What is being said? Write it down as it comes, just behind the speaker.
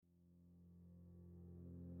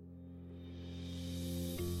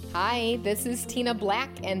Hi, this is Tina Black,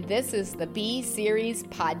 and this is the B Series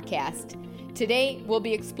podcast. Today, we'll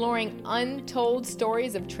be exploring untold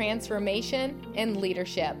stories of transformation and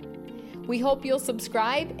leadership. We hope you'll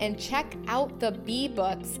subscribe and check out the B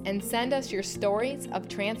books and send us your stories of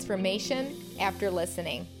transformation after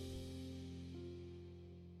listening.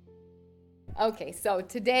 Okay, so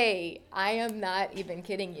today, I am not even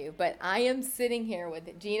kidding you, but I am sitting here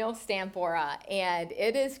with Geno Stampora, and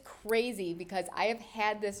it is crazy because I have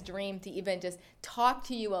had this dream to even just talk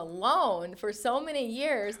to you alone for so many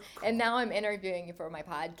years, and now I'm interviewing you for my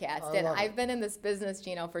podcast. And I've been in this business,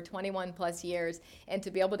 Geno, for 21 plus years, and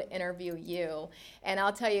to be able to interview you. And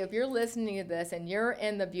I'll tell you, if you're listening to this and you're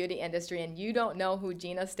in the beauty industry and you don't know who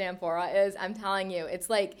Geno Stampora is, I'm telling you, it's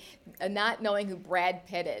like not knowing who Brad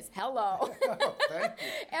Pitt is. Hello. Oh, thank you.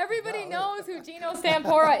 Everybody knows who Geno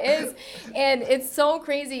Stampora is, and it's so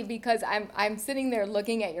crazy because I'm sitting there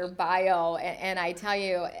looking at your bio, and I tell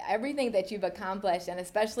you everything that you've accomplished, and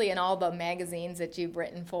especially in all the magazines that you've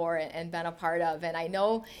written for and been a part of. And I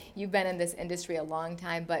know you've been in this industry a long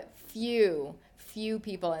time, but few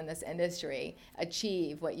people in this industry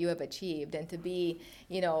achieve what you have achieved, and to be,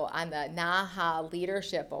 on the NAHA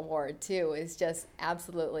Leadership Award too is just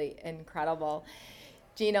absolutely incredible.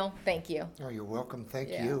 Geno, thank you. Oh, you're welcome. Thank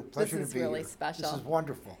you. Pleasure to be here. This is really special. This is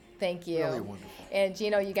wonderful. Thank you. Really wonderful. And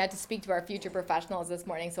Geno, you got to speak to our future professionals this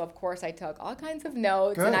morning, so of course I took all kinds of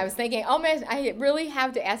notes. Good. And I was thinking, oh man, I really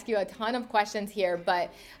have to ask you a ton of questions here,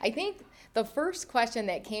 but I think the first question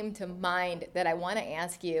that came to mind that I want to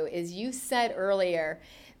ask you is, you said earlier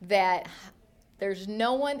that there's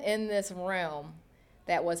no one in this room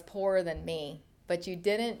that was poorer than me, but you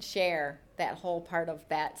didn't share that whole part of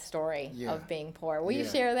that story of being poor. Will you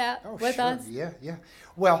share that with us? Yeah.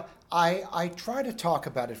 Well, I try to talk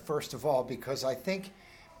about it first of all because I think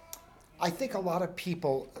a lot of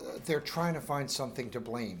people, they're trying to find something to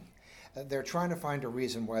blame. They're trying to find a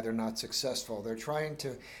reason why they're not successful. They're trying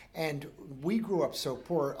to, and we grew up so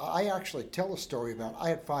poor. I actually tell a story about, I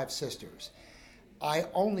had 5 sisters. I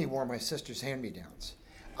only wore my sister's hand-me-downs.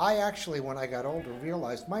 I actually, when I got older,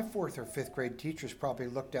 realized my 4th or 5th grade teachers probably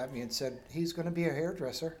looked at me and said, he's going to be a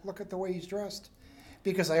hairdresser. Look at the way he's dressed.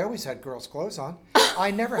 Because I always had girls' clothes on. I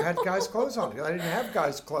never had guys' clothes on. I didn't have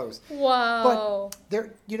guys' clothes. Wow. But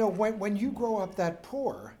there, when you grow up that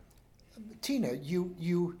poor, Tina,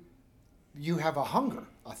 you have a hunger,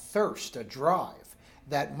 a thirst, a drive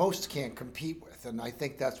that most can't compete with. And I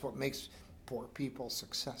think that's what makes poor people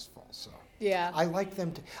successful. So yeah, I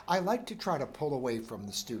like to try to pull away from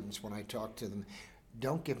the students when I talk to them.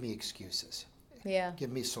 Don't give me excuses. Yeah.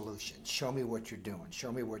 Give me solutions. Show me what you're doing.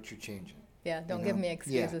 Show me what you're changing. Yeah, don't give me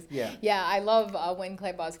excuses. Yeah. I love Win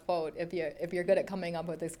Claybaugh's quote, if you're good at coming up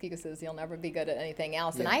with excuses, you'll never be good at anything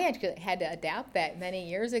else. Yeah. And I actually had to adapt that many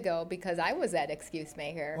years ago because I was that excuse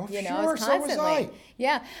maker. Oh, sure, constantly. So was I.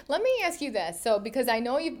 Yeah. Let me ask you this. So because I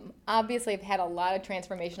know you obviously have had a lot of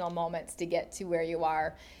transformational moments to get to where you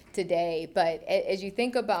are today, but as you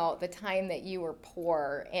think about the time that you were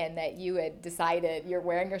poor and that you had decided you're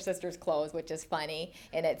wearing your sister's clothes, which is funny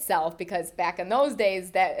in itself because back in those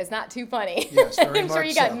days that is not too funny. Yes, very I'm sure much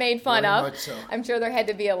you got so. made fun Very of. much so. I'm sure there had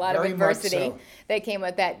to be a lot Very of much adversity so. that came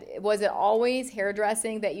with that. Was it always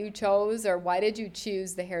hairdressing that you chose, or why did you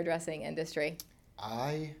choose the hairdressing industry?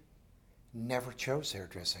 I never chose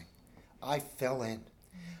hairdressing. I fell in.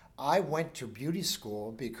 I went to beauty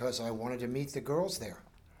school because I wanted to meet the girls there.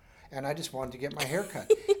 And I just wanted to get my hair cut.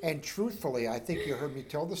 And truthfully, I think you heard me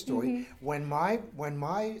tell the story. Mm-hmm. When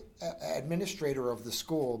my administrator of the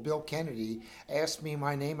school, Bill Kennedy, asked me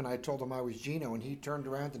my name and I told him I was Geno, and he turned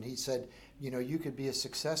around and he said, you could be a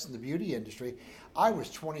success in the beauty industry. I was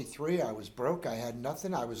 23. I was broke. I had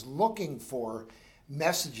nothing. I was looking for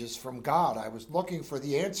messages from God. I was looking for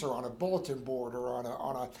the answer on a bulletin board or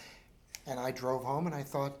on a. And I drove home and I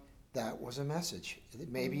thought, that was a message.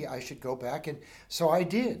 Maybe I should go back. And so I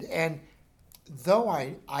did. And though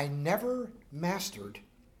I never mastered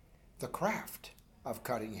the craft of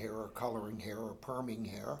cutting hair or coloring hair or perming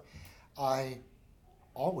hair, I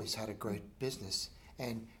always had a great business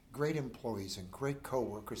and great employees and great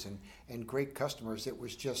coworkers and great customers. It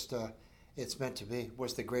was just, it's meant to be.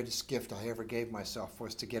 Was the greatest gift I ever gave myself,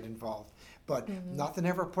 was to get involved. But nothing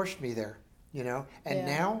ever pushed me there, And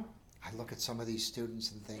now I look at some of these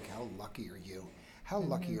students and think, how lucky are you? How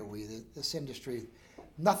lucky are we that this industry,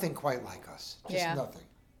 nothing quite like us, just nothing.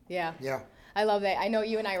 Yeah. Yeah. I love that. I know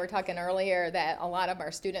you and I were talking earlier that a lot of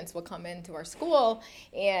our students will come into our school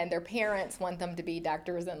and their parents want them to be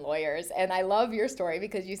doctors and lawyers. And I love your story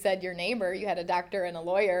because you said your neighbor, you had a doctor and a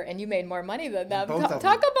lawyer, and you made more money than them. Both of them.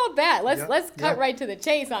 Talk about about that? Let's cut yeah. right to the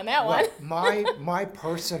chase on that one. My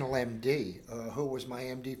personal MD, who was my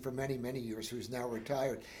MD for many, many years, who's now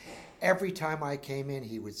retired, every time I came in,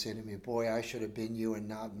 he would say to me, "Boy, I should have been you and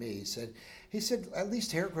not me." He said, "At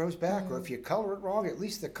least hair grows back, or if you color it wrong, at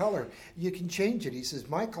least the color, you can change it." He says,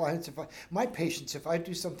 my patients, if I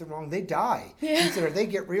do something wrong, they die. Yeah. He said, or they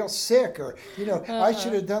get real sick, or, I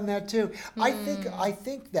should have done that too. I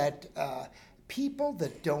think that people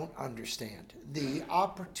that don't understand the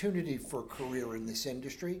opportunity for a career in this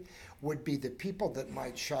industry would be the people that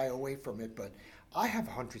might shy away from it. But I have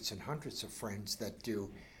hundreds and hundreds of friends that do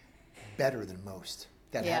better than most,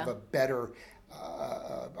 that have a better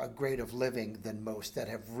a grade of living than most, that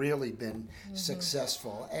have really been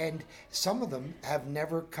successful, and some of them have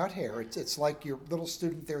never cut hair. It's like your little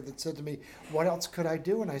student there that said to me, "What else could I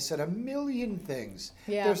do?" And I said, "A million things."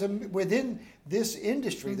 Yeah. Within this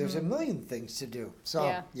industry, there's a million things to do. So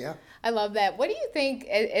yeah. I love that. What do you think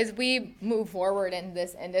as we move forward in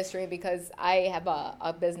this industry? Because I have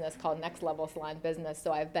a business called Next Level Salon Business,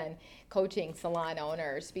 so I've been coaching salon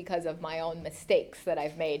owners because of my own mistakes that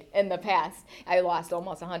I've made in the past. I lost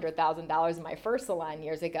almost $100,000 in my first salon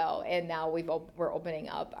years ago, and now we're opening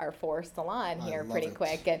up our fourth salon here pretty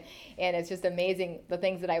quick, and it's just amazing the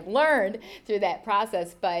things that I've learned through that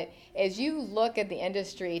process. But as you look at the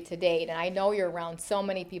industry to date, and I know you're around so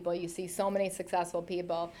many people, you see so many successful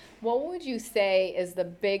people, what would you say is the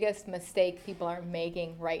biggest mistake people are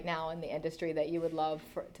making right now in the industry that you would love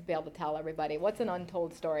to be able to tell everybody? What's an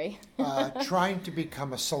untold story? Trying to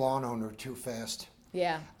become a salon owner too fast.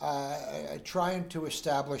 Yeah. Trying to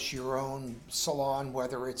establish your own salon,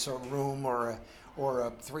 whether it's a room or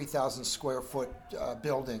a 3,000 square foot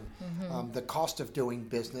building. The cost of doing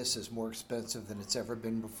business is more expensive than it's ever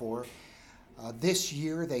been before. This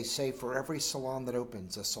year, they say for every salon that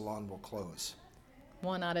opens, a salon will close.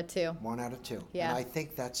 1 out of 2. 1 out of 2. Yeah. And I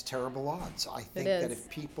think that's terrible odds. I think that if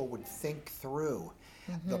people would think through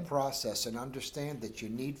the process and understand that you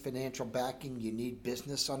need financial backing, you need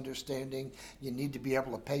business understanding, you need to be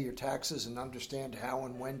able to pay your taxes and understand how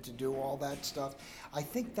and when to do all that stuff. I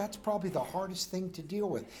think that's probably the hardest thing to deal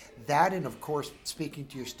with. That, and of course, speaking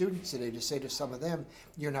to your students today, to say to some of them,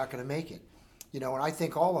 you're not going to make it. And I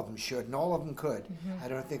think all of them should, and all of them could. I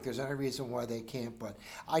don't think there's any reason why they can't, but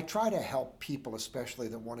I try to help people, especially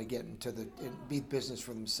that want to get into be business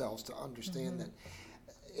for themselves, to understand that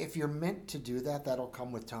if you're meant to do that, that'll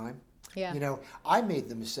come with time. Yeah. I made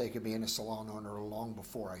the mistake of being a salon owner long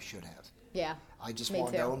before I should have. Yeah. I just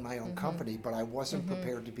wanted to own my own company, but I wasn't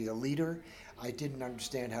prepared to be a leader. I didn't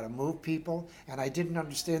understand how to move people, and I didn't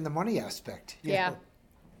understand the money aspect. You know?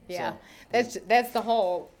 Yeah. So, that's the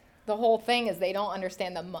whole thing is they don't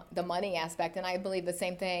understand the money aspect. And I believe the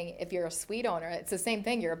same thing if you're a suite owner. It's the same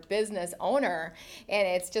thing. You're a business owner, and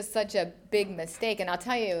it's just such a big mistake. And I'll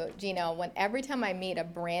tell you, Geno, every time I meet a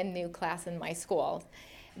brand new class in my school,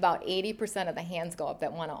 about 80% of the hands go up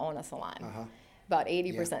that want to own a salon. About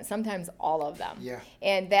 80%, sometimes all of them. Yeah.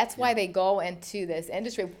 And that's why they go into this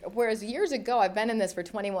industry. Whereas years ago, I've been in this for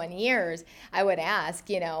 21 years, I would ask,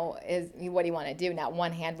 what do you want to do? Not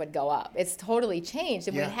one hand would go up. It's totally changed.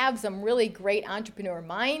 And we have some really great entrepreneur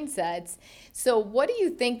mindsets. So what do you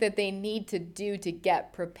think that they need to do to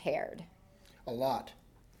get prepared? A lot.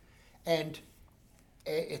 And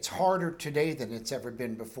it's harder today than it's ever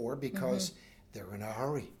been before because they're in a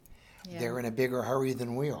hurry. Yeah. They're in a bigger hurry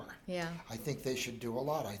than we are. Yeah. I think they should do a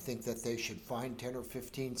lot. I think that they should find 10 or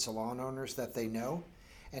 15 salon owners that they know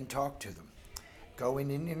and talk to them. Go in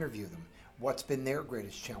and interview them. What's been their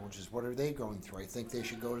greatest challenges? What are they going through? I think they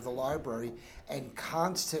should go to the library and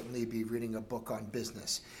constantly be reading a book on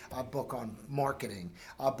business, a book on marketing,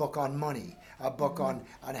 a book on money, a book on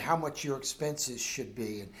how much your expenses should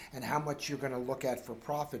be and how much you're going to look at for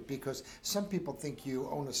profit, because some people think you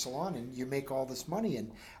own a salon and you make all this money.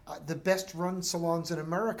 And the best run salons in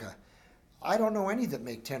America, I don't know any that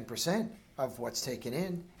make 10% of what's taken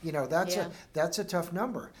in. That's a tough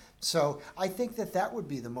number. So I think that would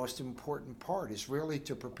be the most important part, is really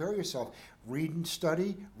to prepare yourself. Read and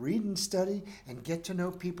study, and get to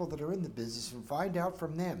know people that are in the business and find out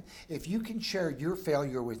from them. If you can share your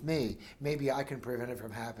failure with me, maybe I can prevent it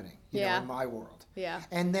from happening, in my world. Yeah.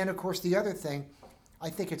 And then, of course, the other thing,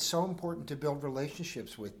 I think it's so important to build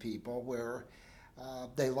relationships with people where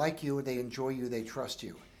they like you, they enjoy you, they trust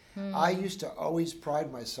you. I used to always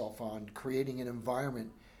pride myself on creating an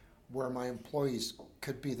environment where my employees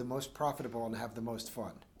could be the most profitable and have the most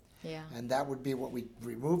fun. Yeah. And that would be what we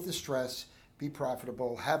remove the stress, be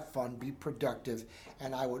profitable, have fun, be productive,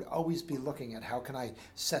 and I would always be looking at how can I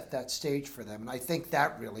set that stage for them. And I think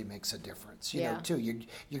that really makes a difference, you know, too.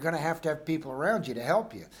 You're going to have people around you to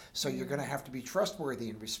help you. So you're going to have to be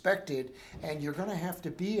trustworthy and respected, and you're going to have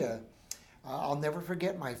to be I'll never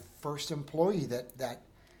forget my first employee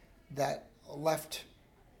that left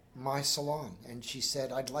my salon, and she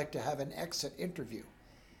said, "I'd like to have an exit interview."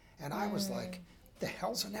 And I was like, the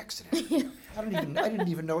hell's an exit interview? I didn't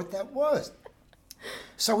even know what that was.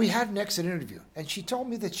 So we had an exit interview, and she told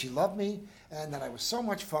me that she loved me and that I was so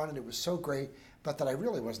much fun and it was so great, but that I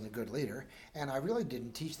really wasn't a good leader, and I really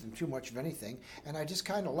didn't teach them too much of anything, and I just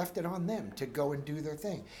kind of left it on them to go and do their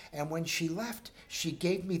thing. And when she left, she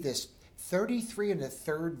gave me this 33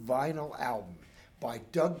 1/3 vinyl album by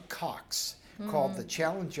Doug Cox called The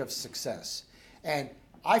Challenge of Success. And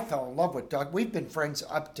I fell in love with Doug. We've been friends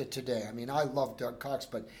up to today. I mean, I love Doug Cox,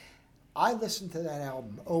 but I listened to that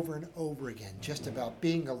album over and over again, just about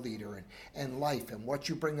being a leader and life and what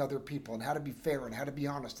you bring other people and how to be fair and how to be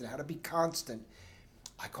honest and how to be constant.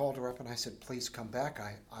 I called her up and I said, "Please come back.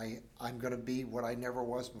 I'm going to be what I never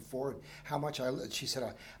was before." And she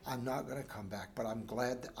said, "I'm not going to come back, but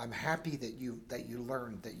I'm happy that you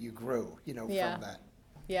learned, that you grew, from that."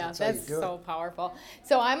 Yeah, that's so powerful.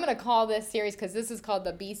 So I'm going to call this series, because this is called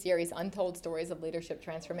the B series, Untold Stories of Leadership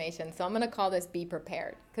Transformation. So I'm going to call this Be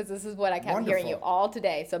Prepared, because this is what I kept hearing you all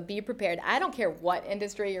today. So be prepared. I don't care what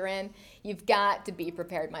industry you're in. You've got to be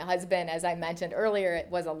prepared. My husband, as I mentioned earlier,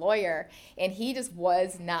 was a lawyer, and he just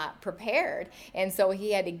was not prepared. And so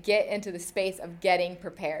he had to get into the space of getting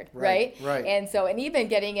prepared, right? Right. And so, and even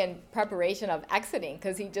getting in preparation of exiting,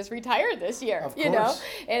 because he just retired this year, of course.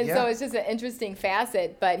 And so it's just an interesting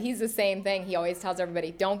facet. But he's the same thing. He always tells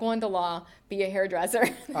everybody, don't go into law, be a hairdresser.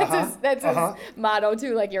 That's his motto,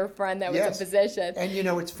 too, like your friend that was a physician. And,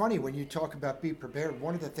 it's funny when you talk about be prepared.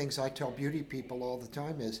 One of the things I tell beauty people all the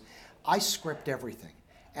time is I script everything.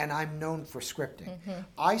 And I'm known for scripting.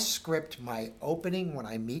 I script my opening when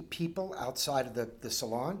I meet people outside of the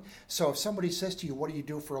salon. So if somebody says to you, "What do you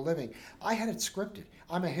do for a living?" I had it scripted.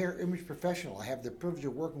 I'm a hair image professional. I have the privilege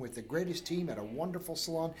of working with the greatest team at a wonderful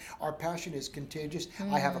salon. Our passion is contagious.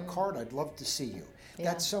 I have a card. I'd love to see you. Yeah.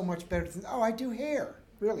 That's so much better than, I do hair.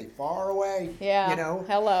 Really far away,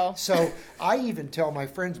 Hello. So I even tell my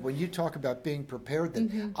friends, when you talk about being prepared,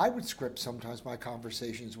 that I would script sometimes my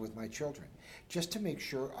conversations with my children just to make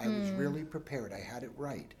sure I was really prepared. I had it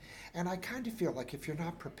right. And I kind of feel like if you're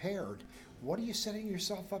not prepared, what are you setting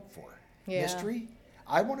yourself up for? Mystery?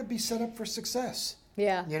 I want to be set up for success.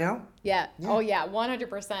 Yeah. Yeah. Oh, yeah,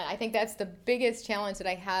 100%. I think that's the biggest challenge that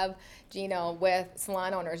I have, Geno, with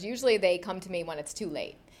salon owners. Usually they come to me when it's too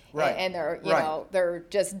late. Right. And they're, they're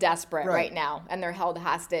just desperate right now, and they're held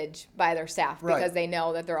hostage by their staff because they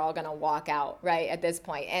know that they're all going to walk out, right, at this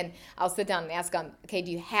point. And I'll sit down and ask them, okay,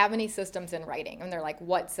 do you have any systems in writing? And they're like,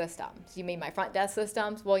 what systems? You mean my front desk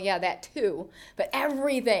systems? Well, yeah, that too, but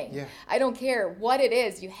everything. Yeah. I don't care what it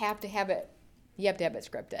is. You have to have it. You have to have it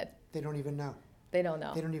scripted. They don't even know. They don't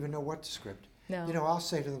know. They don't even know what to script. No. I'll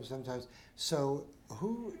say to them sometimes, so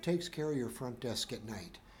who takes care of your front desk at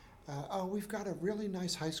night? We've got a really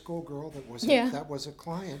nice high school girl that was a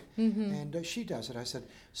client, and she does it. I said,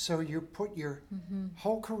 so you put your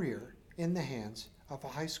whole career in the hands of a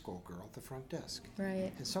high school girl at the front desk.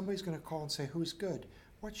 Right. And somebody's going to call and say, who's good?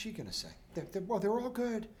 What's she going to say? They're all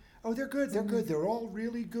good. Oh, they're good. They're good. They're all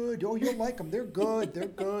really good. Oh, you'll like them. They're good. They're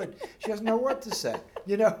good. She doesn't know what to say.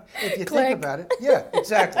 If you think about it. Yeah,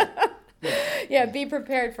 exactly. Yeah, be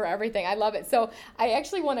prepared for everything. I love it. So I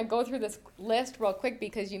actually want to go through this list real quick,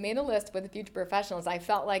 because you made a list with the future professionals. I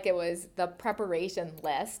felt like it was the preparation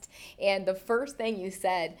list. And the first thing you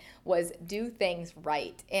said was do things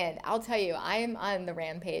right. And I'll tell you, I am on the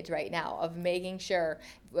rampage right now of making sure,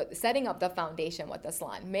 setting up the foundation with the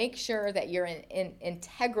salon. Make sure that you're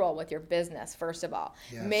integral with your business, first of all.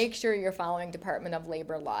 Yes. Make sure you're following Department of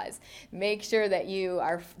Labor laws. Make sure that you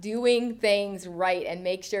are doing things right, and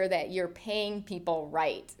make sure that you're paying people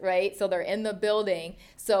right? So they're in the building,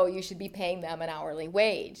 so you should be paying them an hourly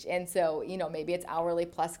wage. And so, maybe it's hourly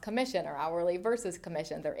plus commission or hourly versus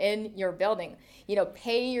commission. They're in your building.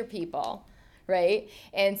 Pay your people. Right?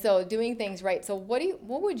 And so doing things right. So what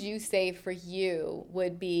would you say for you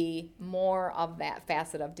would be more of that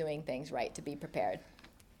facet of doing things right to be prepared?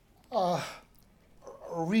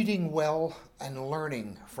 Reading well and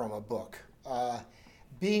learning from a book.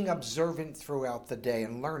 Being observant throughout the day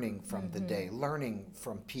and learning from the day, learning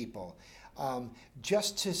from people.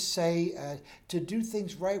 Just to say, to do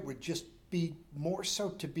things right would just be more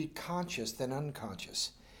so to be conscious than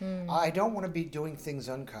unconscious. I don't want to be doing things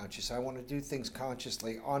unconscious. I want to do things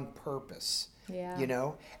consciously on purpose. Yeah. You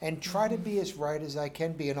know, and try to be as right as I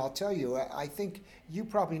can be. And I'll tell you, I think you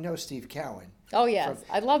probably know Steve Cowan. Oh, yes.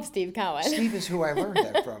 I love Steve Cowan. Steve is who I learned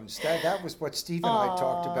that from. That was what Steve and I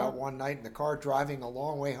talked about one night in the car driving a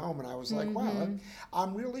long way home. And I was like, wow,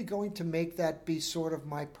 I'm really going to make that be sort of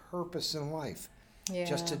my purpose in life. Yeah.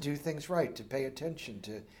 Just to do things right, to pay attention,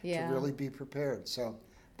 to really be prepared. So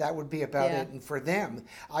that would be about it. And for them,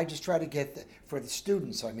 I just try to get, for the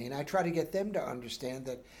students, I try to get them to understand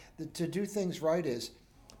that to do things right is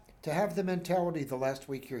to have the mentality the last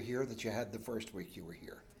week you're here that you had the first week you were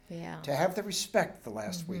here. Yeah. To have the respect the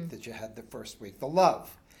last week that you had the first week. The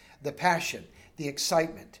love, the passion, the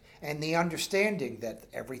excitement, and the understanding that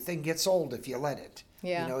everything gets old if you let it.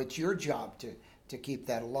 Yeah. You know, it's your job to keep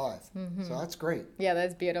that alive. So that's great. Yeah,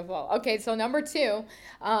 that's beautiful. Okay, so number 2,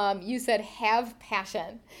 you said have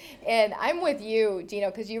passion. And I'm with you,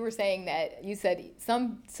 Geno, because you were saying that you said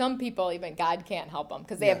some people, even God can't help them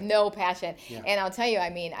because they have no passion. Yeah. And I'll tell you,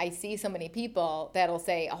 I see so many people that'll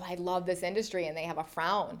say, oh, I love this industry, and they have a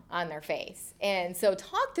frown on their face. And so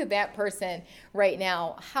talk to that person right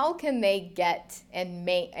now. How can they get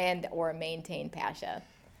or maintain passion?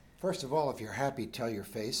 First of all, if you're happy, tell your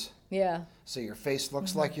face. Yeah. So your face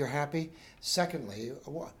looks like you're happy. Secondly,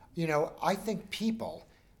 you know, I think people,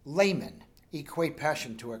 laymen, equate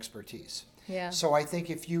passion to expertise. Yeah. So I think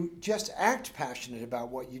if you just act passionate about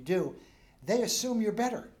what you do, they assume you're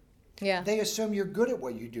better. Yeah. They assume you're good at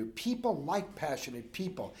what you do. People like passionate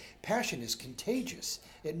people. Passion is contagious.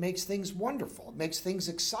 It makes things wonderful. It makes things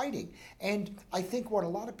exciting. And I think what a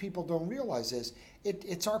lot of people don't realize is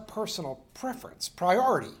it's our personal preference,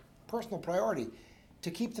 personal priority, to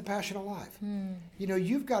keep the passion alive. You know,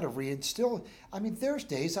 you've got to reinstill. There's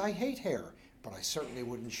days I hate hair, but I certainly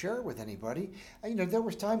wouldn't share it with anybody. You know, there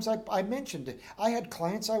was times I mentioned it. I had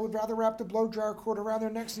clients I would rather wrap the blow dryer cord around their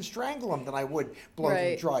necks and strangle them than I would blow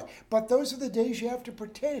them dry. But those are the days you have to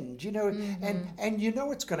pretend, you know, and you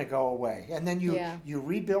know it's going to go away. And then you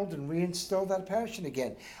rebuild and reinstill that passion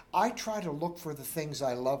again. I try to look for the things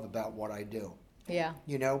I love about what I do. Yeah.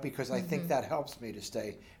 You know, because I think that helps me to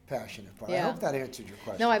stay passionate. But I hope that answered your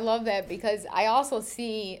question. No, I love that because I also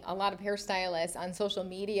see a lot of hairstylists on social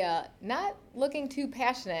media not looking too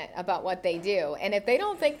passionate about what they do. And if they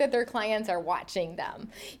don't think that their clients are watching them,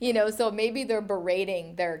 you know, so maybe they're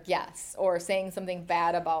berating their guests or saying something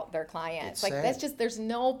bad about their clients. It's like, that's just, there's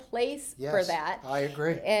no place for that. I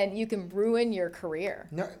agree. And you can ruin your career.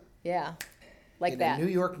 No. Yeah. Like that. In a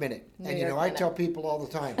New York Minute. I tell people all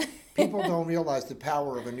the time, people don't realize the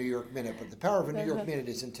power of a New York Minute, but the power of a New York Minute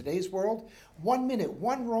is in today's world, 1 minute,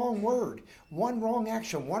 one wrong word, one wrong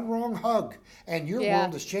action, one wrong hug, and your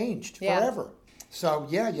world has changed forever. So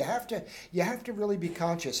you have to really be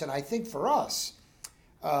conscious. And I think for us,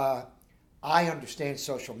 I understand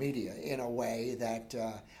social media in a way that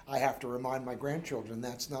I have to remind my grandchildren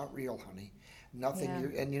that's not real, honey. Nothing.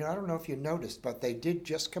 And I don't know if you noticed, but they did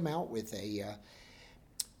just come out with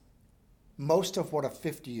most of what a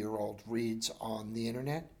 50-year-old reads on the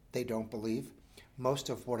internet, they don't believe. Most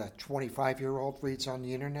of what a 25-year-old reads on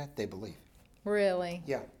the internet, they believe. Really?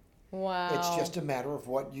 Yeah. Wow. It's just a matter of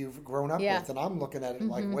what you've grown up with. And I'm looking at it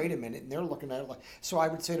like, wait a minute. And they're looking at it like, so I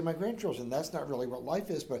would say to my grandchildren, that's not really what life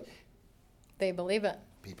is, but they believe it.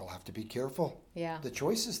 People have to be careful. Yeah. The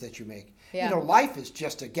choices that you make. Yeah. You know, life is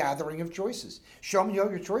just a gathering of choices. Show me all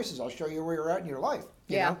your choices. I'll show you where you're at in your life.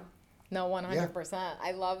 You know? No, 100%. Yeah.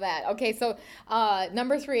 I love that. Okay, so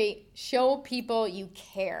number 3, show people you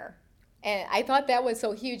care. And I thought that was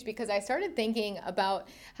so huge because I started thinking about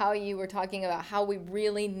how you were talking about how we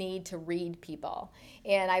really need to read people.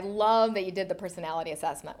 And I love that you did the personality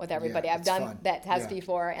assessment with everybody. I've done that test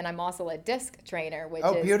before, and I'm also a disc trainer, which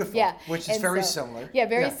is beautiful. Yeah, which is very similar. Yeah,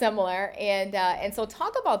 very similar. And so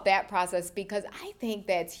talk about that process because I think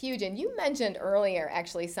that's huge. And you mentioned earlier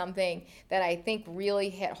actually something that I think really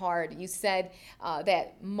hit hard. You said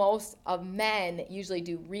that most of men usually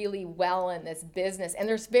do really well in this business, and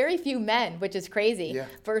there's very few men, which is crazy,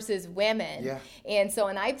 versus women. Yeah. And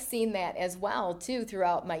I've seen that as well too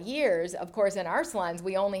throughout my years. Of course, in our salon,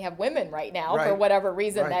 we only have women right now for whatever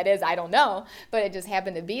reason that is. I don't know, but it just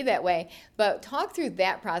happened to be that way. But talk through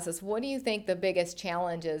that process. What do you think the biggest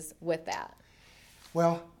challenge is with that?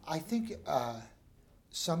 Well, I think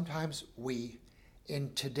sometimes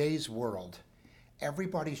in today's world,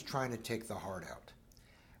 everybody's trying to take the heart out.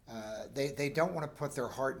 They don't want to put their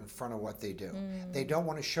heart in front of what they do. They don't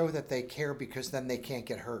want to show that they care because then they can't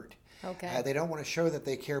get hurt. Okay. They don't want to show that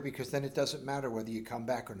they care because then it doesn't matter whether you come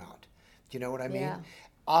back or not. Do you know what I mean? Yeah.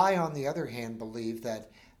 I, on the other hand, believe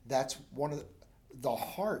that that's one of the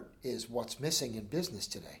heart is what's missing in business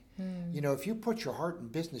today. You know, if you put your heart in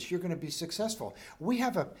business, you're going to be successful. We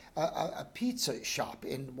have a pizza shop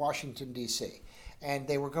in Washington, D.C., and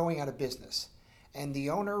they were going out of business. And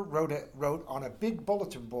the owner wrote on a big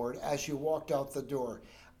bulletin board as you walked out the door,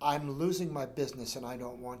 "I'm losing my business and I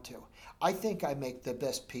don't want to. I think I make the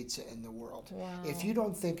best pizza in the world. Wow. If you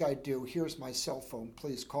don't think I do, here's my cell phone.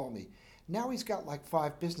 Please call me." Now he's got like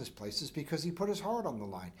 5 business places because he put his heart on the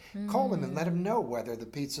line. Call him and let him know whether the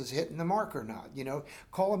pizza's hitting the mark or not. You know,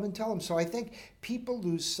 call him and tell him. So I think people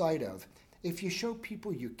lose sight of, if you show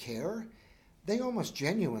people you care, they almost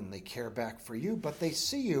genuinely care back for you, but they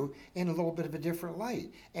see you in a little bit of a different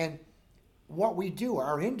light. And what we do,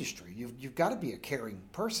 our industry, you've got to be a caring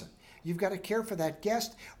person. You've got to care for that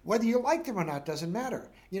guest. Whether you like them or not doesn't matter.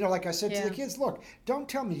 You know, like I said to the kids, look, don't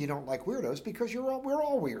tell me you don't like weirdos because we're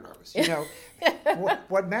all weirdos. You know,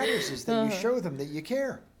 what matters is that you show them that you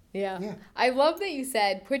care. Yeah. I love that you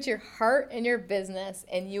said, put your heart in your business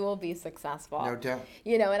and you will be successful. No doubt.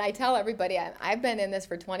 You know, and I tell everybody, I've been in this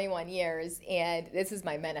for 21 years and this is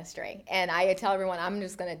my ministry. And I tell everyone, I'm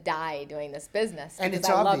just going to die doing this business. And it's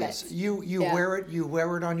obvious. You wear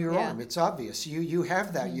it on your arm. It's obvious. You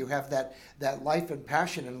have that. You have that life and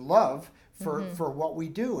passion and love for what we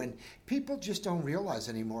do. And people just don't realize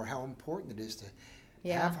anymore how important it is to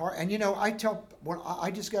have heart. And, you know, I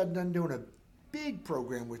just got done doing a big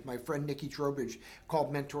program with my friend Nikki Trowbridge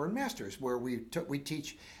called Mentor and Masters, where we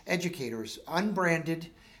teach educators, unbranded,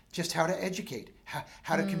 just how to educate,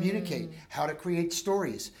 how to communicate, how to create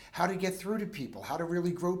stories, how to get through to people, how to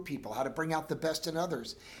really grow people, how to bring out the best in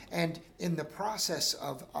others. And in the process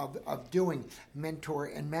of doing Mentor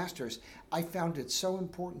and Masters, I found it so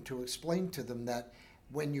important to explain to them that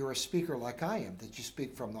when you're a speaker like I am, that you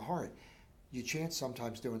speak from the heart, you chance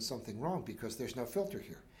sometimes doing something wrong because there's no filter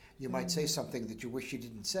here. You might say something that you wish you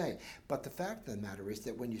didn't say. But the fact of the matter is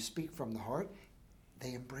that when you speak from the heart,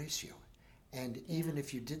 they embrace you. And even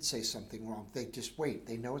if you did say something wrong, they just wait.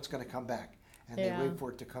 They know it's going to come back. And they wait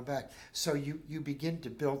for it to come back. So you begin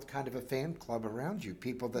to build kind of a fan club around you,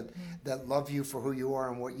 people that love you for who you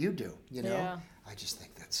are and what you do. You know, I just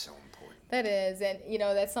think that's so important. That is, and you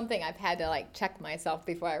know, that's something I've had to like check myself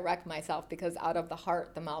before I wreck myself, because out of the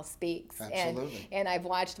heart the mouth speaks. Absolutely. And I've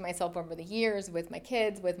watched myself over the years with my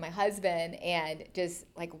kids, with my husband, and just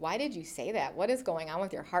like, why did you say that? What is going on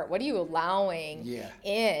with your heart? What are you allowing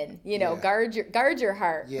in? You know, guard your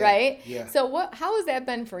heart, right? Yeah. So how has that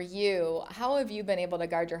been for you? How have you been able to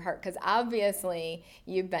guard your heart? Because obviously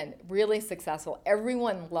you've been really successful.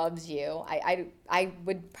 Everyone loves you. I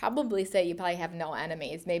would probably say you probably have no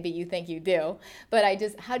enemies. Maybe you think you do, but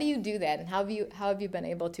how do you do that, and how have you been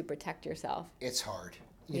able to protect yourself? It's hard.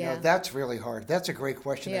 You know, that's really hard. That's a great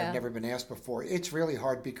question that I've never been asked before. It's really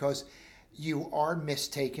hard because you are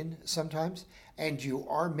mistaken sometimes, and you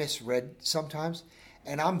are misread sometimes.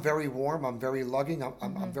 And I'm very warm, I'm very loving,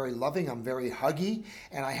 I'm very loving, I'm very huggy,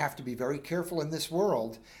 and I have to be very careful in this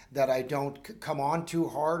world that I don't come on too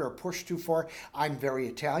hard or push too far. I'm very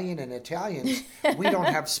Italian, and Italians, we don't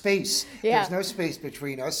have space. There's no space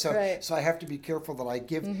between us, so I have to be careful that I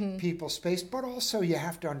give people space. But also you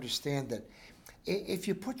have to understand that if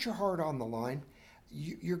you put your heart on the line,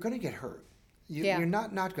 you're going to get hurt. You're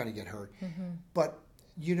not going to get hurt. But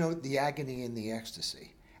you know, the agony and the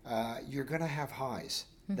ecstasy. You're going to have highs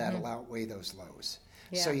that'll outweigh those lows.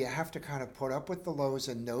 So you have to kind of put up with the lows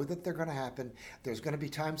and know that they're going to happen. There's going to be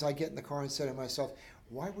times I get in the car and say to myself,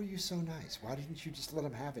 why were you so nice? Why didn't you just let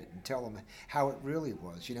them have it and tell them how it really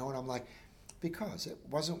was? You know, and I'm like, because it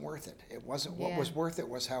wasn't worth it. It wasn't what was worth it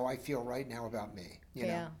was how I feel right now about me. You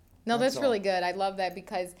know? No, that's really good. I love that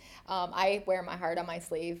because I wear my heart on my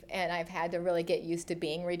sleeve, and I've had to really get used to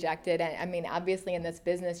being rejected. And I mean, obviously in this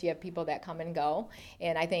business, you have people that come and go.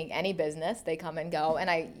 And I think any business, they come and go.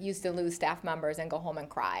 And I used to lose staff members and go home and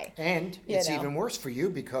cry. And it's even worse for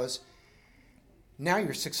you because now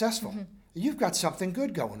you're successful. You've got something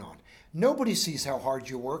good going on. Nobody sees how hard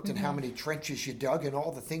you worked and how many trenches you dug and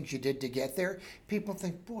all the things you did to get there. People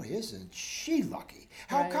think, boy, isn't she lucky?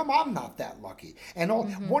 How come I'm not that lucky? And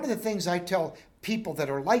one of the things I tell people that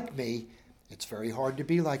are like me, it's very hard to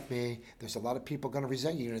be like me. There's a lot of people going to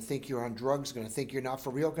resent you. You're going to think you're on drugs, going to think you're not for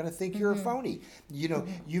real, going to think you're a phony. You know,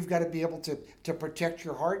 you've got to be able to protect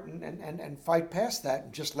your heart and fight past that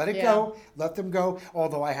and just let it go, let them go.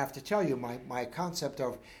 Although I have to tell you, my concept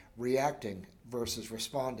of reacting versus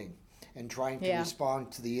responding, and trying to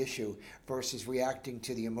respond to the issue versus reacting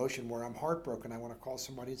to the emotion where I'm heartbroken. I want to call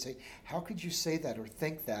somebody and say, how could you say that or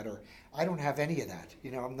think that? Or I don't have any of that.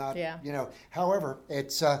 You know, I'm not, you know. However,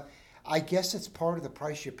 it's, I guess it's part of the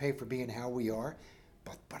price you pay for being how we are,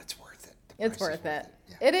 but it's worth it. The It's price is worth it.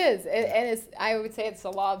 Yeah. It is. And it's, I would say it's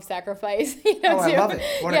the law of sacrifice. Too. I love it.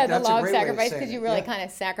 The law of sacrifice, because you really kind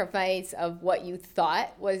of sacrifice of what you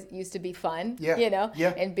thought used to be fun,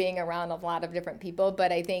 and being around a lot of different people.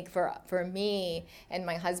 But I think for me and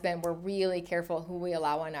my husband, we're really careful who we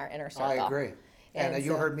allow in our inner circle. I agree. And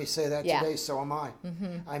you heard me say that today, so am I.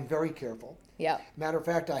 Mm-hmm. I'm very careful. Yep. Matter of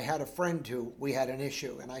fact, I had a friend who we had an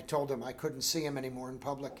issue, and I told him I couldn't see him anymore in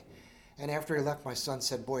public. And after he left, my son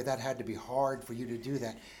said, "Boy, that had to be hard for you to do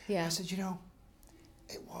that." Yeah. I said,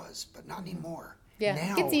 it was, but not anymore. Yeah,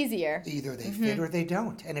 now, it gets easier. Either they fit or they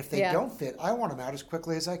don't. And if they don't fit, I want them out as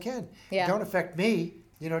quickly as I can. Yeah. Don't affect me.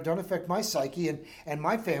 Don't affect my psyche and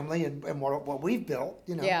my family and what we've built.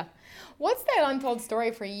 Yeah. What's that untold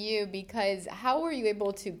story for you? Because how were you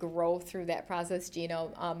able to grow through that process,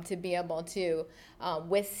 Geno, to be able to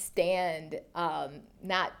withstand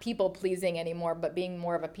not people pleasing anymore, but being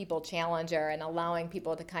more of a people challenger and allowing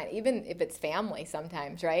people to even if it's family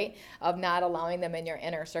sometimes, right, of not allowing them in your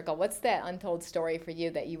inner circle? What's that untold story for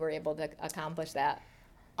you that you were able to accomplish that?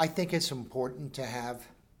 I think it's important to have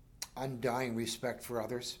undying respect for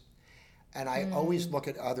others. And I always look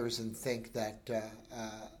at others and think that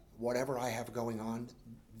whatever I have going on,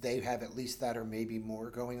 they have at least that or maybe more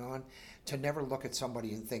going on. To never look at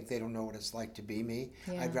somebody and think they don't know what it's like to be me.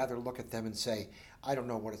 Yeah. I'd rather look at them and say, I don't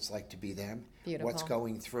know what it's like to be them. Beautiful. What's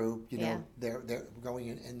going through, they're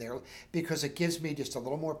going in there, because it gives me just a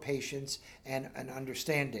little more patience and an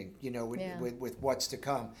understanding, with what's to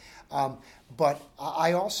come. But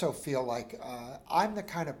I also feel like I'm the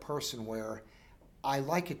kind of person where I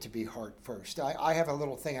like it to be heart first. I have a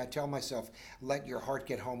little thing I tell myself, let your heart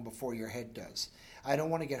get home before your head does. I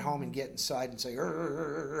don't want to get home and get inside and say,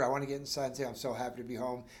 I want to get inside and say, I'm so happy to be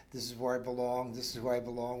home. This is where I belong. This is who I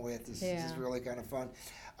belong with. This is really kind of fun.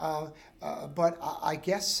 But I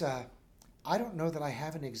guess I don't know that I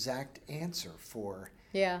have an exact answer for.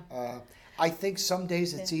 Yeah. I think some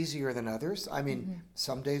days it's easier than others. I mean,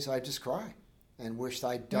 some days I just cry and wished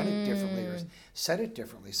I'd done it differently or said it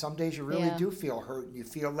differently. Some days you really do feel hurt and you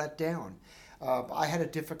feel let down. I had a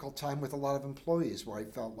difficult time with a lot of employees where I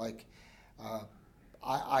felt like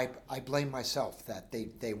I blame myself that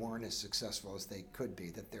they weren't as successful as they could be,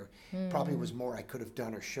 that there probably was more I could have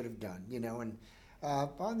done or should have done, and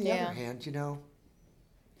on the other hand,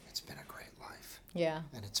 it's been a great life. Yeah.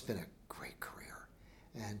 And it's been a great career.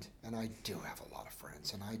 And I do have a lot of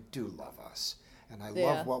friends, and I do love us. And I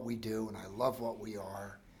love what we do, and I love what we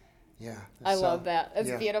are. Yeah. I love that. It's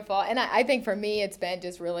beautiful. And I think for me, it's been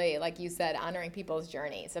just really, like you said, honoring people's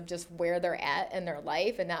journeys of just where they're at in their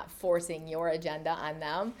life and not forcing your agenda on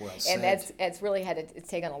them. Well said. And it's really it's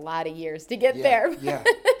taken a lot of years to get there. Yeah.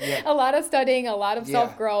 A lot of studying, a lot of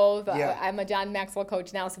self-growth. Yeah. I'm a John Maxwell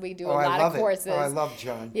coach now, so we do a lot of courses. I love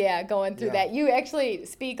John. Yeah, going through that. You actually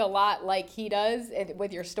speak a lot like he does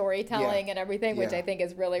with your storytelling and everything, which I think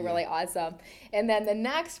is really, really awesome. And then the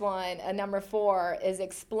next one, number 4, is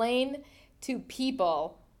explain to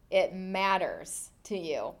people it matters to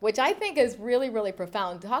you, which I think is really, really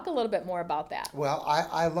profound. Talk a little bit more about that. Well,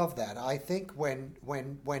 I love that. I think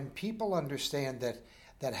when people understand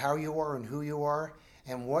that how you are and who you are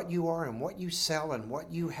and what you sell and what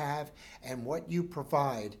you have and what you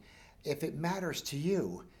provide, if it matters to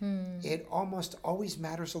you, it almost always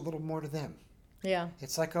matters a little more to them. Yeah.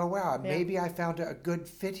 It's like, oh, wow, maybe I found a good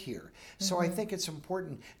fit here. So I think it's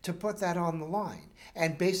important to put that on the line.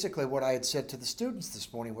 And basically what I had said to the students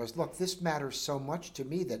this morning was, look, this matters so much to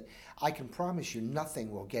me that I can promise you nothing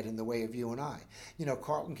will get in the way of you and I.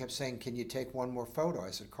 Carlton kept saying, can you take one more photo? I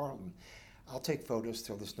said, Carlton, I'll take photos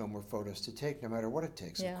till there's no more photos to take, no matter what it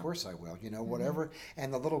takes. Yeah. Of course I will, whatever.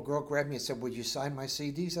 And the little girl grabbed me and said, would you sign my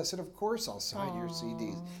CDs? I said, of course I'll sign your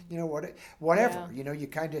CDs. Whatever, you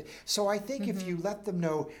kind of. So I think if you let them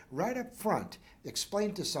know right up front,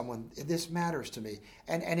 explain to someone, this matters to me.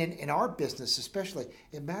 And in our business especially,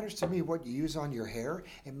 it matters to me what you use on your hair.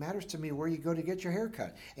 It matters to me where you go to get your hair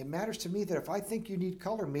cut. It matters to me that if I think you need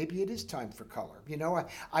color, maybe it is time for color.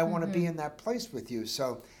 I want to be in that place with you.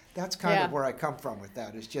 So that's kind of where I come from with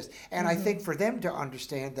that. It's just, and I think for them to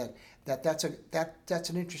understand that's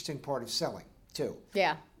an interesting part of selling too.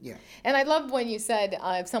 Yeah. Yeah. And I love when you said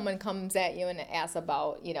if someone comes at you and asks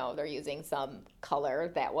about, they're using some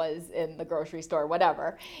color that was in the grocery store,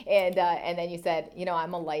 whatever, and then you said,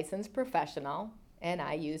 I'm a licensed professional and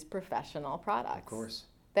I use professional products. Of course.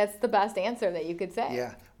 That's the best answer that you could say.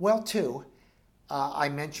 Yeah. Well, too. I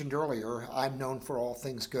mentioned earlier, I'm known for all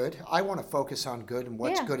things good. I want to focus on good and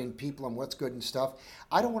what's good in people and what's good in stuff.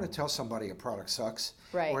 I don't want to tell somebody a product sucks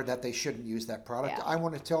or that they shouldn't use that product. Yeah. I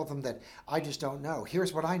want to tell them that I just don't know.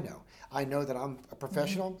 Here's what I know. I know that I'm a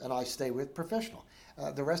professional, and I stay with professional.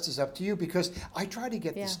 The rest is up to you, because I try to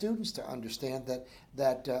get the students to understand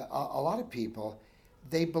that a lot of people,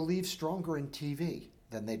 they believe stronger in TV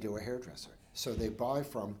than they do a hairdresser. So they buy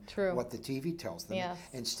from what the TV tells them,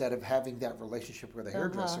 instead of having that relationship with a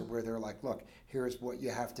hairdresser where they're like, look, here's what you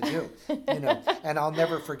have to do. And I'll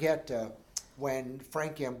never forget when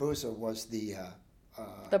Frank Gambusa was the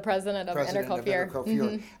president of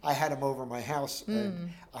Intercoiffure. I had him over my house,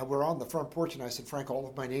 and we're on the front porch, and I said, Frank, all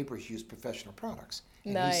of my neighbors use professional products.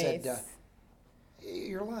 And he said,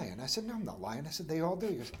 you're lying. I said, no, I'm not lying. I said, they all do.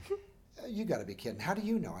 He goes, you got to be kidding. How do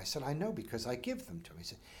you know? I said, I know because I give them to them. He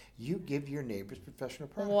said, you give your neighbors professional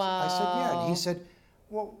products? Wow. I said, yeah. And he said,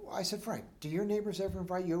 well, I said, Frank, do your neighbors ever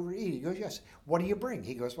invite you over to eat? He goes, yes. What do you bring?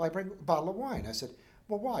 He goes, well, I bring a bottle of wine. I said,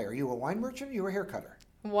 well, why? Are you a wine merchant or are you a hair cutter?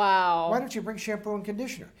 Wow. Why don't you bring shampoo and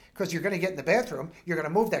conditioner? Because you're going to get in the bathroom, you're going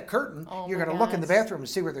to move that curtain, you're going to look in the bathroom and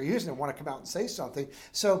see what they're using and want to come out and say something.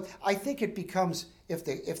 So I think it becomes, if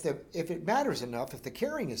it matters enough, if the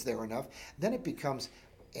caring is there enough, then it becomes,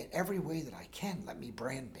 in every way that I can, let me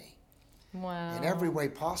brand me. Wow. In every way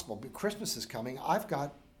possible. But Christmas is coming. I've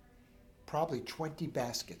got probably 20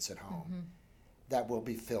 baskets at home that will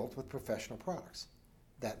be filled with professional products.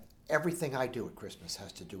 That everything I do at Christmas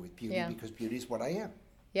has to do with beauty, because beauty is what I am.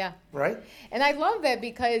 Yeah. Right? And I love that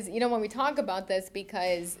because, when we talk about this,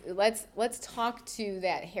 because let's talk to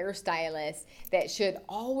that hairstylist that should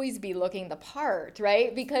always be looking the part,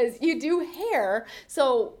 right? Because you do hair,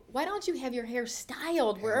 so why don't you have your hair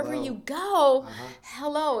styled wherever you go?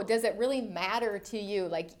 Hello. Does it really matter to you?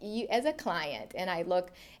 Like, you as a client, and I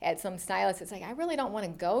look at some stylists, it's like, I really don't want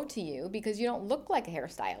to go to you because you don't look like a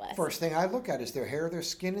hairstylist. First thing I look at is their hair, their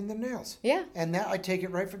skin, and their nails. Yeah. And that I take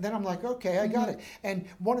it right from, then I'm like, okay, I got it. And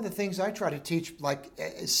one of the things I try to teach, like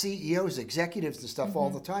CEOs, executives and stuff all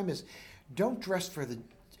the time is, don't dress for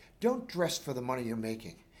the money you're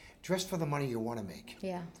making. Dress for the money you want to make.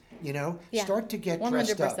 Yeah. Start to get 100%.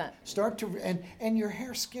 dressed up. And your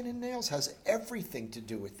hair, skin, and nails has everything to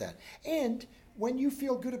do with that. And when you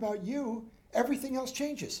feel good about you, everything else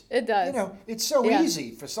changes. It does. It's so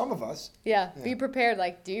easy for some of us. Yeah. Be prepared.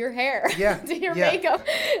 Like, do your hair. Yeah. Do your makeup.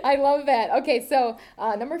 I love that. Okay, so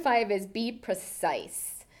number 5 is be precise.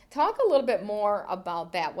 Talk a little bit more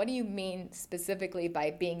about that. What do you mean specifically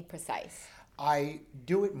by being precise? I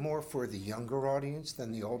do it more for the younger audience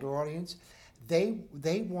than the older audience.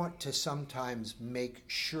 They want to sometimes make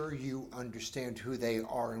sure you understand who they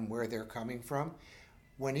are and where they're coming from,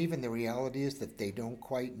 when even the reality is that they don't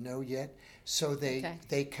quite know yet. So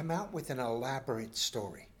they come out with an elaborate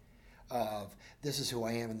story of, this is who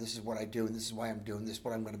I am, and this is what I do, and this is why I'm doing this,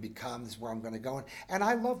 what I'm going to become, this is where I'm going to go. And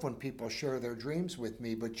I love when people share their dreams with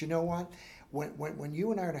me, but you know what? When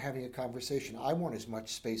you and I are having a conversation, I want as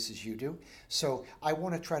much space as you do. So I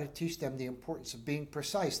want to try to teach them the importance of being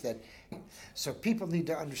precise. So people need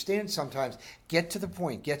to understand sometimes, get to the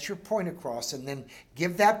point, get your point across, and then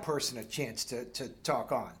give that person a chance to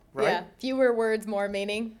talk on. Right? Yeah, fewer words, more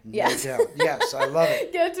meaning. Yes. No doubt. Yes, I love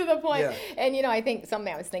it. Get to the point. Yeah. And, I think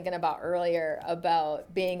something I was thinking about earlier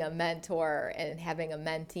about being a mentor and having a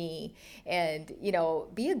mentee and,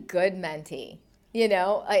 be a good mentee.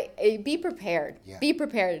 Be prepared. Yeah. Be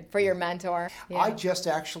prepared for your mentor. Yeah. I just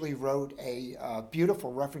actually wrote a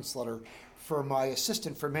beautiful reference letter for my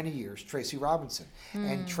assistant for many years, Tracy Robinson.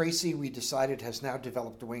 And Tracy, we decided, has now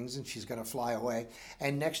developed wings, and she's going to fly away.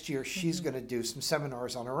 And next year, she's going to do some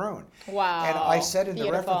seminars on her own. Wow. And I said in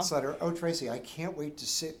the reference letter, oh, Tracy, I can't wait to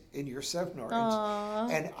sit in your seminar.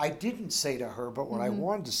 And I didn't say to her, but what I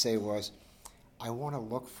wanted to say was, I want to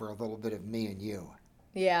look for a little bit of me and you.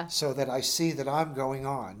 Yeah. So that I see that I'm going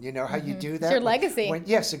on. You know how you do that? It's your legacy.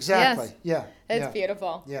 Yes, exactly. Yes. Yeah. It's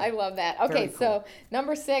beautiful. Yeah. I love that. Okay, Cool. So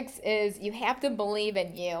number 6 is you have to believe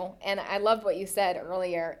in you. And I loved what you said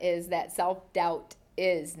earlier is that self-doubt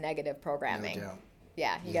is negative programming. No doubt.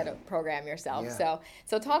 Yeah, you got to program yourself. Yeah.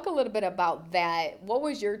 So talk a little bit about that. What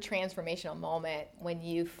was your transformational moment when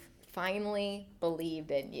you finally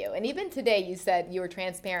believed in you? And even today you said you were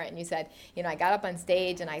transparent and you said, I got up on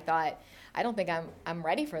stage and I thought, I don't think I'm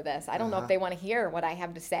ready for this. I don't know if they want to hear what I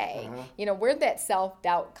have to say. Where'd that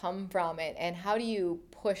self-doubt come from, and how do you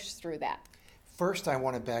push through that? First, I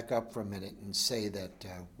want to back up for a minute and say that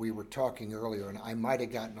we were talking earlier, and I might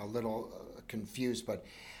have gotten a little confused, but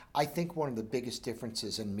I think one of the biggest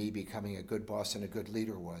differences in me becoming a good boss and a good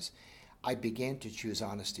leader was I began to choose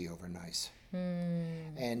honesty over nice.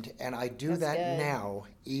 And I do That's that good. now,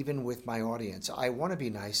 even with my audience. I want to be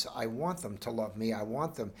nice. I want them to love me. I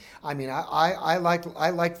want them. I mean, I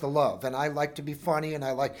like the love, and I like to be funny,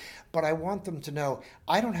 but I want them to know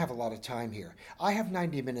I don't have a lot of time here. I have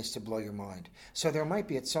 90 minutes to blow your mind. So there might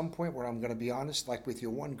be at some point where I'm going to be honest, like with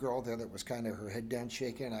your one girl there that was kind of her head down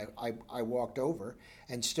shaking. I walked over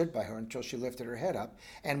and stood by her until she lifted her head up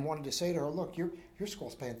and wanted to say to her, look, your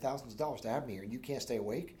school's paying thousands of dollars to have me here, and you can't stay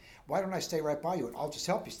awake. Why don't I stay right by you, and I'll just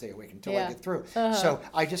help you stay awake until I get through. So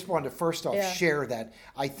I just wanted to first off share that.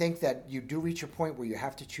 I think that you do reach a point where you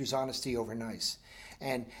have to choose honesty over nice.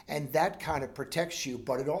 And that kind of protects you,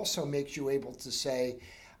 but it also makes you able to say,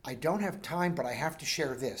 I don't have time, but I have to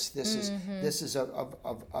share this. This is of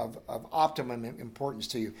optimum importance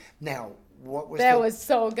to you. Now, that was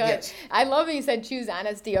so good. Yes. I love that you said choose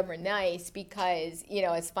honesty over nice, because,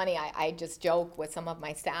 it's funny. I just joke with some of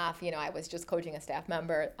my staff. I was just coaching a staff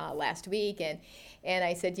member last week, and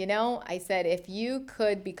I said, if you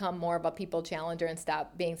could become more of a people challenger and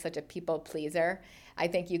stop being such a people pleaser, I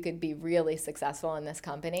think you could be really successful in this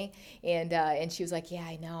company. And she was like, yeah,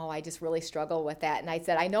 I know. I just really struggle with that. And I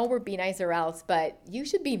said, I know we're be nice or else, but you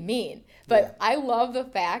should be mean. But I love the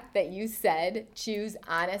fact that you said choose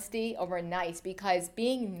honesty over nice, because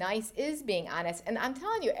being nice is being honest. And I'm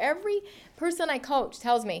telling you, every person I coach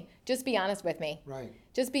tells me, just be honest with me. Right.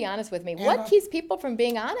 Just be honest with me. And what keeps people from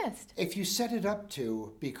being honest? If you set it up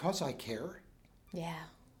to, because I care. Yeah.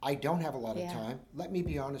 I don't have a lot of time. Let me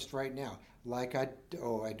be honest right now. I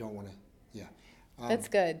don't want to. Yeah. That's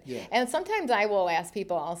good. Yeah. And sometimes I will ask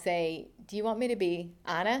people, I'll say, do you want me to be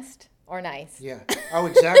honest or nice? Yeah. Oh,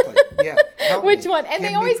 exactly. Yeah. Which one? And Give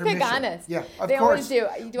they always permission. pick honest. Yeah, of they course.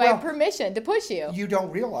 always do. Do I have permission to push you? You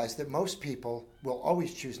don't realize that most people will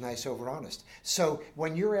always choose nice over honest. So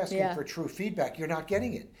when you're asking for true feedback, you're not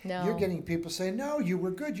getting it. No. You're getting people saying, no, you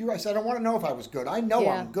were good. I said, I don't want to know if I was good. I know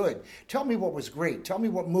I'm good. Tell me what was great. Tell me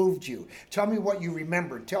what moved you. Tell me what you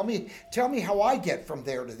remembered. Tell me how I get from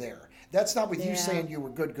there to there. That's not with you saying you were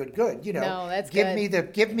good. No, that's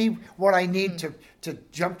good. Give me what I need to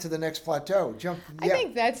jump to the next plateau. I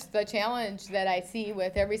think that's the challenge that I see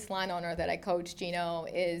with every salon owner that I coach, Geno,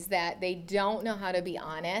 is that they don't know how to be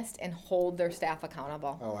honest and hold their staff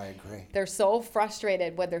accountable. Oh, I agree. They're so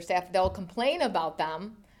frustrated with their staff. They'll complain about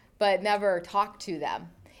them, but never talk to them.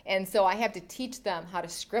 And so I have to teach them how to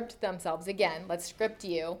script themselves. Again, let's script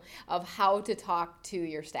you of how to talk to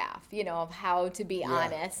your staff, of how to be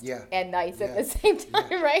honest and nice at the same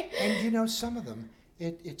time, right? And some of them,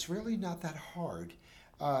 it's really not that hard.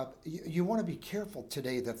 You want to be careful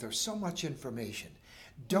today that there's so much information.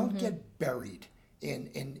 Don't get buried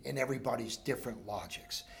in everybody's different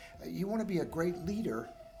logics. You want to be a great leader,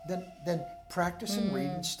 then practice and read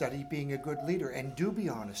and study being a good leader, and do be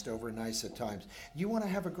honest over nice at times. You want to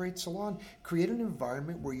have a great salon, create an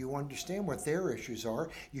environment where you understand what their issues are.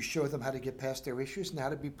 You show them how to get past their issues and how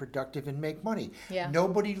to be productive and make money. Yeah.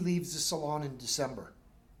 Nobody leaves the salon in December.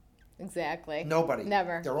 Exactly. Nobody.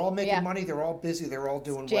 Never. They're all making money. They're all busy. They're all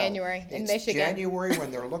doing January in Michigan. It's January when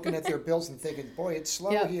they're looking at their bills and thinking, boy, it's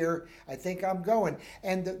slow here. I think I'm going.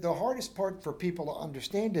 And the hardest part for people to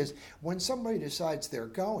understand is when somebody decides they're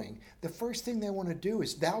going, the first thing they want to do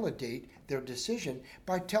is validate their decision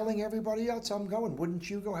by telling everybody else, I'm going. Wouldn't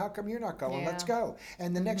you go? How come you're not going? Let's go.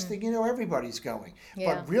 And the next thing you know, everybody's going.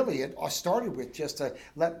 Yeah. But really, it started with just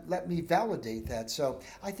let me validate that. So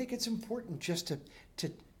I think it's important just to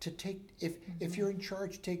take, if you're in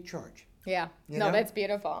charge, take charge. Yeah. That's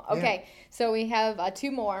beautiful. Okay. So we have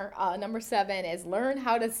two more. Number 7 is learn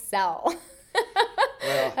how to sell.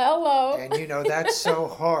 Well, hello. And that's so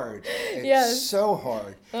hard. It's so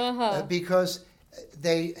hard because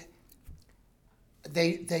they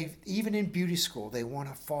even in beauty school, they want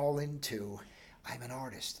to fall into, I'm an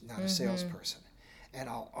artist, not a salesperson. And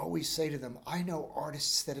I'll always say to them, I know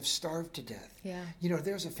artists that have starved to death. Yeah.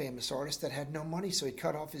 There's a famous artist that had no money, so he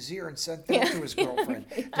cut off his ear and sent that to his girlfriend.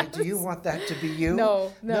 Do you want that to be you?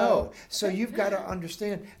 No. So you've got to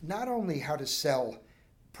understand not only how to sell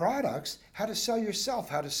products, how to sell yourself,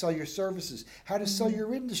 how to sell your services, how to sell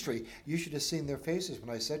your industry. You should have seen their faces when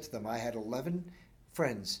I said to them, I had 11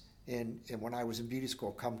 friends when I was in beauty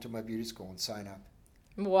school come to my beauty school and sign up.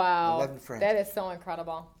 Wow. 11 friends. That is so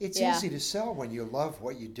incredible. It's easy to sell when you love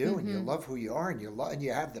what you do and you love who you are and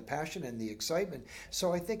you have the passion and the excitement.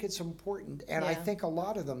 So I think it's important, and I think a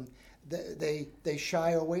lot of them they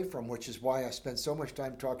shy away from, which is why I spend so much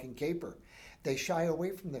time talking caper. They shy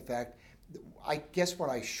away from the fact, I guess what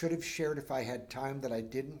I should have shared if I had time that I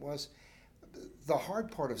didn't was, the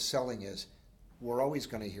hard part of selling is we're always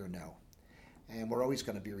going to hear no, and we're always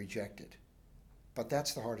going to be rejected. But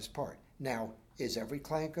that's the hardest part. Now, Is every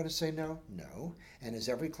client going to say no? No. And is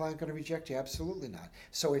every client going to reject you? Absolutely not.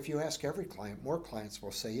 So if you ask every client, more clients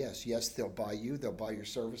will say yes. Yes, they'll buy you, they'll buy your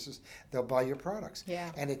services, they'll buy your products.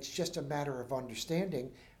 Yeah. And it's just a matter of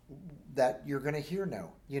understanding that you're going to hear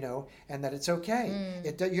no, and that it's okay.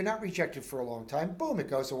 You're not rejected for a long time. Boom, it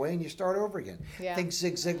goes away and you start over again. Yeah. I think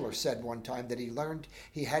Zig Ziglar said one time that he learned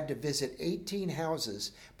he had to visit 18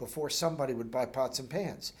 houses before somebody would buy pots and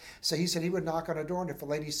pans. So he said he would knock on a door, and if a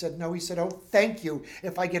lady said no, he said, oh, thank you.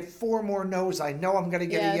 If I get 4 more no's, I know I'm going to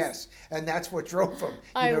get a yes. And that's what drove him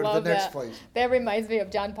I love to the next that. place. That reminds me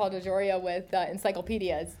of John Paul DeJoria with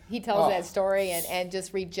encyclopedias. He tells that story, and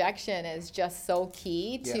just rejection is just so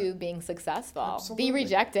key to being successful. Absolutely. Be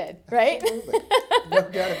rejected, right? Absolutely. No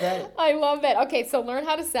doubt about it. I love that. Okay, so learn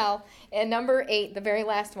how to sell. And number 8, the very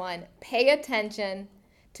last one, pay attention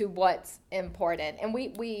to what's important. And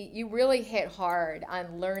you really hit hard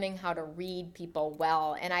on learning how to read people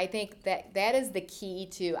well. And I think that is the key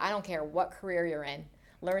to, I don't care what career you're in,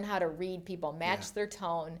 learn how to read people, match their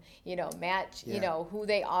tone, match, who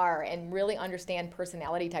they are, and really understand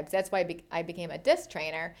personality types. That's why I became a DISC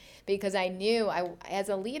trainer, because I knew as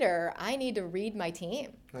a leader, I need to read my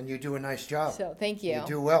team. And you do a nice job. So thank you. You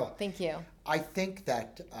do well. Thank you. I think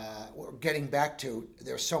that we're getting back to,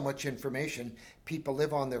 there's so much information. People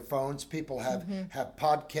live on their phones. People have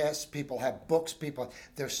podcasts. People have books.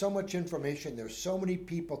 There's so much information. There's so many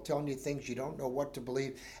people telling you things you don't know what to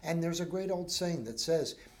believe. And there's a great old saying that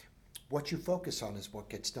says, what you focus on is what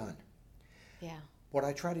gets done. Yeah. What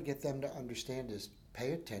I try to get them to understand is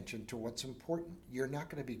pay attention to what's important. You're not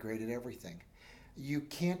going to be great at everything. You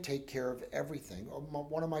can't take care of everything.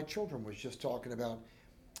 One of my children was just talking about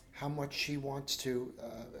how much she wants to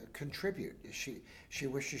contribute. She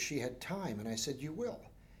wishes she had time, and I said, you will.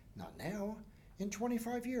 Not now. In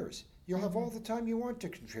 25 years. You'll have all the time you want to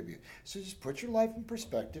contribute. So just put your life in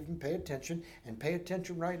perspective and pay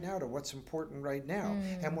attention right now to what's important right now.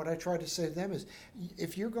 And what I try to say to them is,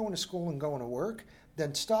 if you're going to school and going to work,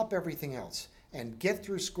 then stop everything else and get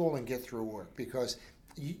through school and get through work, because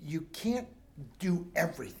you can't do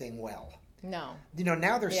everything well. No.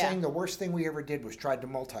 Now they're saying the worst thing we ever did was tried to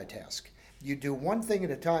multitask. You do one thing at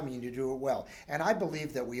a time and you do it well. And I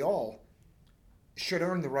believe that we all should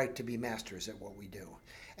earn the right to be masters at what we do.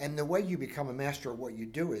 And the way you become a master at what you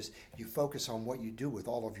do is you focus on what you do with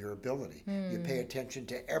all of your ability. You pay attention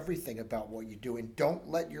to everything about what you do, and don't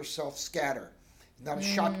let yourself scatter. Not a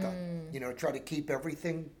shotgun. Try to keep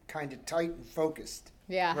everything kind of tight and focused.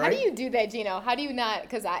 Yeah. Right? How do you do that, Geno? How do you not,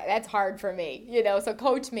 because that's hard for me, so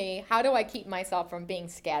coach me. How do I keep myself from being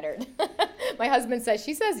scattered? My husband says,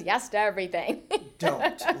 she says yes to everything.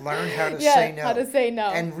 Don't. Learn how to say no. How to say no.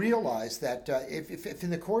 And realize that if in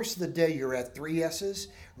the course of the day you're at 3 yeses,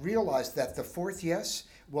 realize that the 4th yes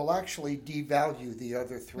will actually devalue the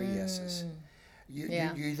other 3 yeses. You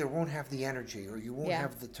either won't have the energy or you won't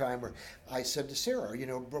have the time. Or I said to Sarah,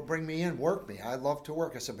 bring me in, work me. I love to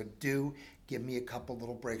work. I said, but give me a couple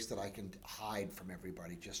little breaks that I can hide from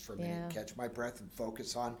everybody just for a minute, and catch my breath and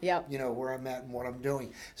focus on, where I'm at and what I'm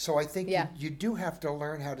doing. So I think you do have to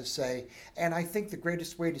learn how to say, and I think the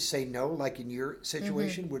greatest way to say no, like in your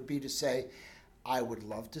situation, would be to say, I would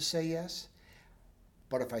love to say yes,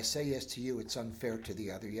 but if I say yes to you, it's unfair to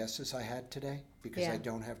the other yeses I had today, because I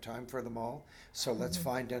don't have time for them all. So let's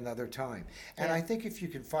find another time. And I think if you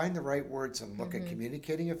can find the right words and look at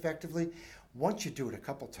communicating effectively, once you do it a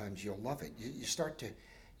couple times, you'll love it. You start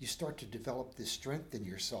to develop this strength in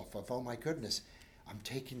yourself of, oh my goodness, I'm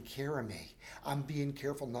taking care of me. I'm being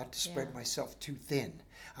careful not to spread myself too thin.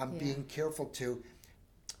 I'm being careful to,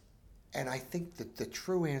 and I think that the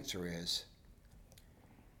true answer is,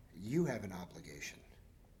 you have an obligation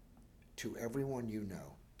to everyone you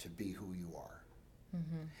know to be who you are.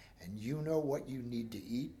 And you know what you need to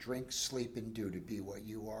eat, drink, sleep, and do to be what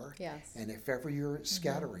you are. Yes. And if ever you're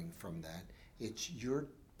scattering from that, it's your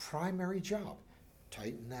primary job.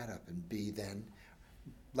 Tighten that up and be then.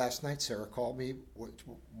 Last night, Sarah called me,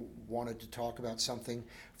 wanted to talk about something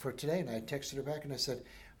for today, and I texted her back and I said,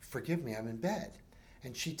 forgive me, I'm in bed.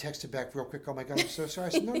 And she texted back real quick, oh my God, I'm so sorry. I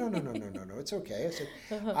said, no, it's okay. I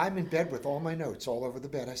said, I'm in bed with all my notes all over the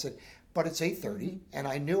bed. I said, but it's 8:30, and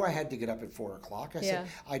I knew I had to get up at 4 o'clock. I said,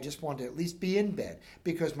 I just wanted to at least be in bed,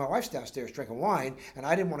 because my wife's downstairs drinking wine, and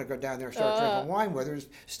I didn't want to go down there and start drinking wine with her,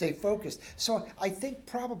 stay focused. So I think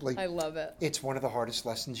probably I love it. It's one of the hardest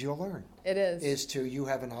lessons you'll learn. It is. You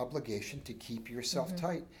have an obligation to keep yourself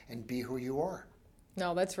tight and be who you are.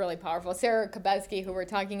 No, that's really powerful. Sarah Kobeski, who we're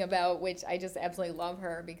talking about, which I just absolutely love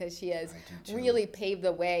her because she has really paved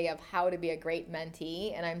the way of how to be a great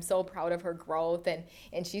mentee. And I'm so proud of her growth. And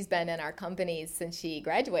she's been in our companies since she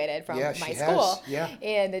graduated from my school. Yeah.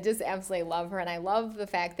 And I just absolutely love her. And I love the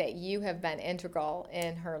fact that you have been integral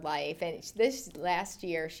in her life. And this last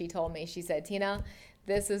year, she told me, she said, Tina,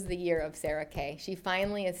 this is the year of Sarah Kay. She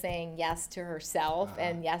finally is saying yes to herself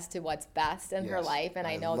and yes to what's best in her life. And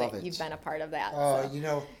I know that you've been a part of that. You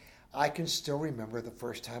know, I can still remember the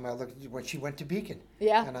first time I looked when she went to Beacon.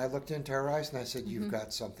 Yeah. And I looked into her eyes and I said, "You've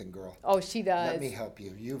got something, girl." Oh, she does. Let me help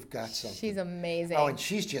you. You've got something. She's amazing. Oh, and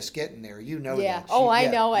she's just getting there. You know yeah. that. I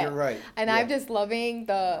know it. You're right. And I'm just loving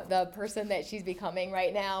the person that she's becoming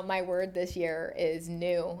right now. My word this year is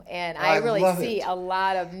new. And I really see a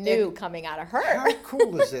lot of new coming out of her. How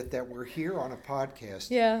cool is it that we're here on a podcast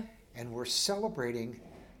and we're celebrating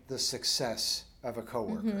the success of a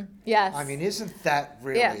coworker? Yes. I mean, isn't that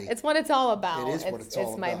really? Yeah, it's what it's all about. It is what it's all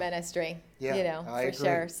about. It's my ministry, I for agree.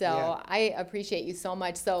 sure. So I appreciate you so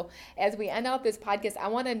much. So as we end out this podcast, I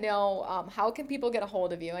want to know how can people get a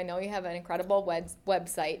hold of you? I know you have an incredible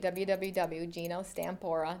website,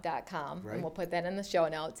 www.genostampora.com, and we'll put that in the show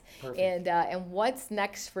notes. Perfect. And what's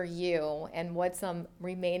next for you, and what's some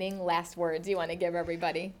remaining last words you want to give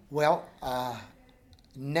everybody? Well,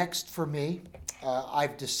 next for me,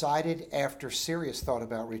 I've decided after serious thought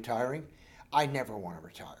about retiring, I never want to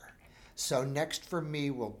retire. So next for me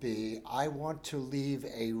will be, I want to leave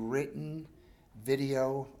a written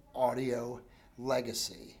video, audio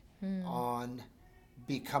legacy on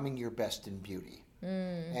becoming your best in beauty.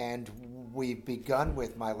 And we've begun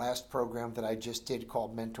with my last program that I just did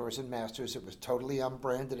called Mentors and Masters. It was totally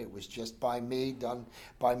unbranded. It was just by me, done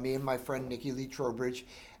by me and my friend Nikki Lee Trowbridge.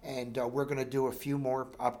 And we're going to do a few more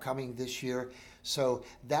upcoming this year. So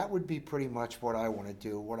that would be pretty much what I want to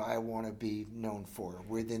do, what I want to be known for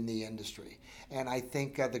within the industry. And I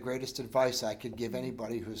think the greatest advice I could give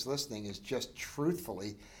anybody who's listening is just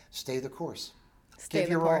truthfully stay the course. Give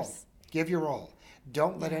your all. Give your all.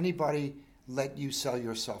 Don't let anybody let you sell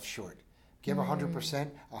yourself short. Give 100%,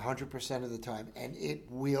 100% of the time, and it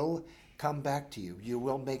will come back to you. You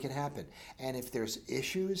will make it happen. And if there's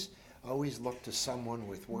issues, always look to someone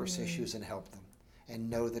with worse issues and help them. And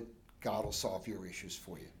know that God will solve your issues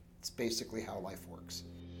for you. It's basically how life works.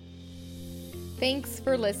 Thanks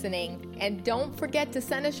for listening. And don't forget to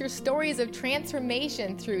send us your stories of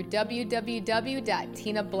transformation through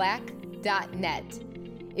www.tinablack.net.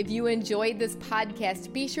 If you enjoyed this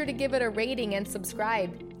podcast, be sure to give it a rating and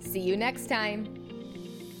subscribe. See you next time.